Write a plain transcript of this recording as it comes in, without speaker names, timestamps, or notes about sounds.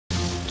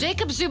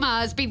Jacob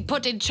Zuma has been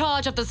put in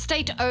charge of the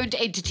state-owned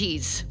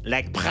entities.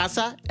 Like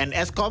PRASA and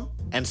Eskom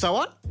and so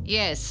on?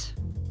 Yes.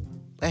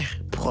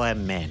 Poor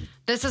man.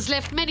 This has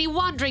left many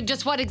wondering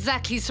just what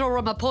exactly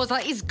Cyril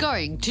Ramaphosa is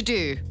going to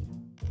do.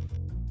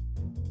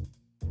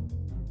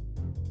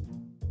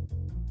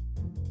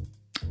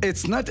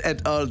 It's not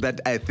at all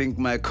that I think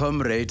my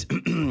comrade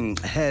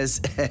has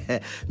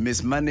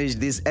mismanaged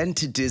these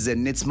entities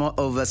and needs more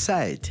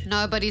oversight.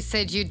 Nobody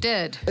said you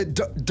did.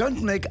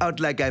 Don't make out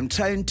like I'm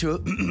trying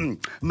to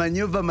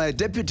maneuver my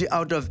deputy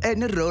out of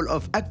any role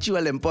of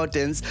actual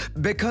importance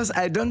because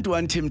I don't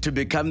want him to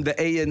become the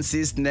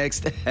ANC's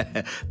next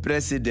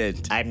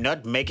president. I'm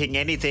not making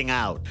anything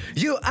out.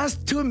 You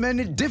asked too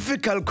many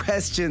difficult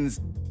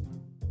questions.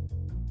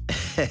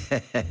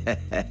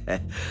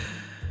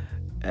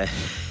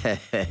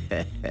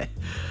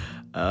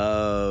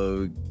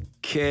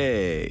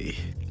 Okay,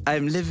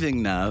 I'm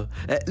leaving now.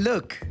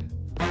 Look,